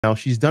Now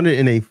she's done it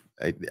in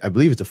I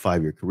believe it's a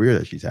 5-year career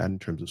that she's had in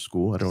terms of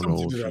school. I don't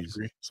know if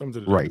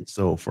she's right.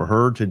 So for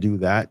her to do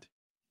that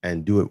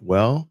and do it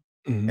well,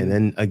 and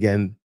then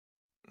again,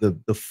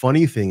 the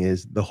funny thing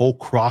is the whole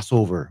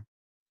crossover,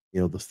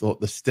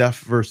 the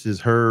Steph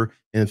versus her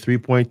in a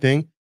 3-point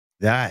thing,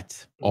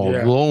 that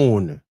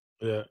alone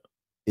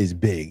is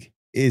big.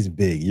 Is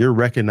big. You're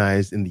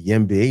recognized in the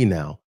NBA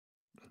now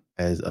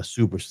as a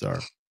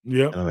superstar.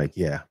 Yeah. And I'm like,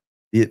 yeah,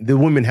 the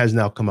women has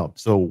now come up.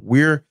 So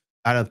we're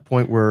at a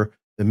point where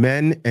the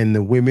men and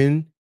the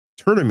women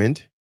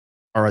tournament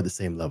are at the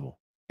same level.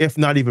 If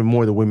not even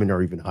more, the women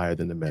are even higher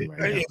than the men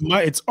right now.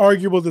 It's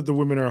arguable that the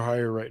women are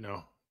higher right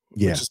now.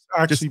 Yeah, which is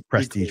actually just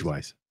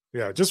prestige-wise.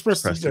 Yeah, just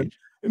prestige.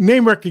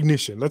 Name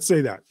recognition. Let's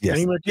say that. Yes.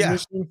 Name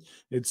recognition.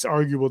 Yeah. It's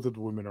arguable that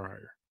the women are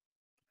higher.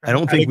 I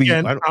don't think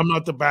I'm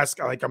not the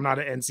basketball. Like I'm not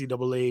an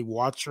NCAA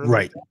watcher.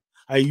 Right. Like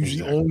I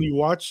usually only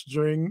watch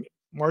during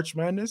March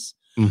Madness.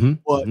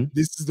 But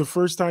this is the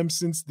first time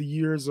since the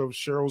years of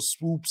Cheryl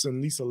Swoops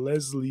and Lisa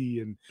Leslie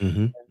and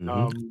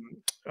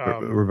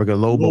Rebecca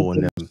Lobo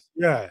and them.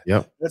 Yeah.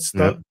 Yep.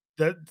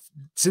 That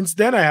since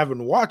then I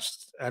haven't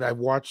watched, and I've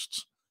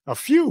watched a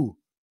few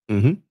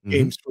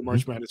games for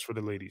March Madness for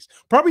the ladies.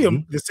 Probably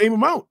the same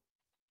amount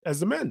as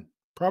the men.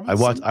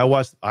 Probably. I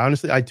watched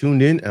honestly, I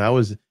tuned in and I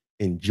was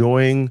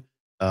enjoying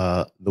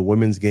the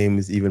women's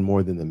games even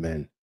more than the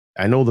men.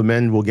 I know the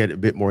men will get a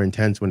bit more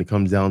intense when it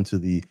comes down to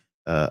the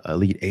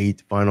Elite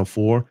 8, Final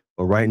 4,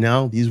 but right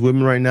now, these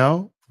women right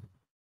now,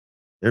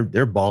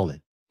 they're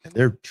balling and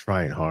they're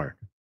trying hard.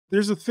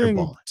 There's a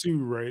thing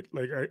too, right?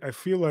 Like I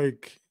feel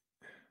like,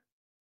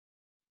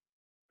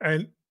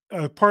 and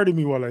pardon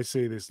me while I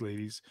say this,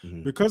 ladies,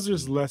 because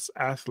there's less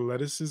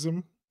athleticism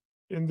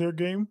in their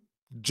game,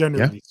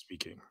 generally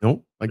speaking.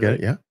 No, I get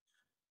it. Yeah,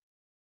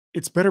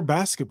 it's better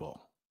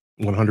basketball.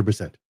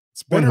 100%.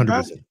 It's better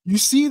 100%. You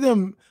see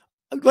them,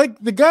 like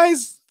the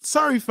guys.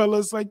 Sorry,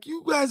 fellas, like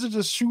you guys are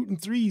just shooting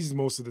threes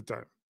most of the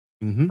time.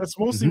 That's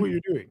mostly what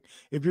you're doing.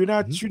 If you're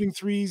not shooting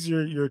threes,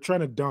 you're trying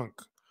to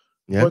dunk.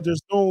 Yeah. But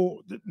there's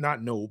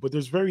but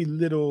there's very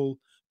little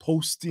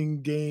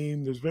posting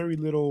game. There's very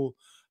little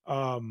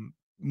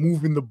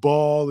moving the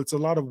ball. It's a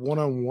lot of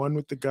one-on-one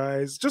with the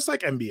guys, just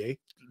like NBA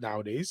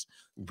nowadays.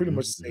 Pretty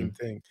much the same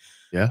thing.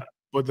 Yeah.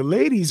 But the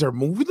ladies are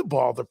moving the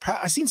ball.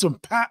 I've seen some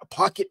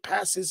pocket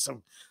passes,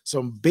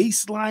 some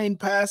baseline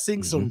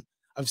passing,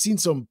 I've seen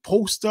some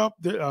post up.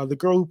 The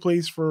girl who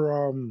plays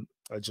for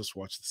I just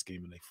watched this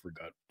game and I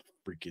forgot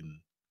freaking.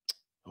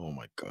 Oh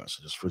my gosh!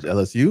 I just forgot.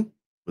 Was LSU?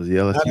 Was the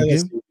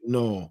LSU game?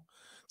 No,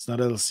 it's not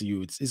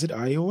LSU. Is it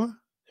Iowa?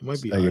 It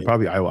might be. Iowa.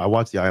 Probably Iowa. I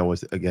watched the Iowa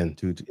again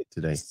too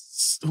today.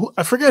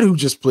 I forget who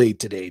just played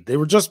today. They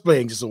were just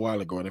playing just a while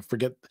ago, and I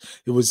forget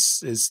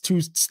it's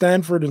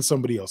Stanford and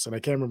somebody else, and I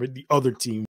can't remember the other team.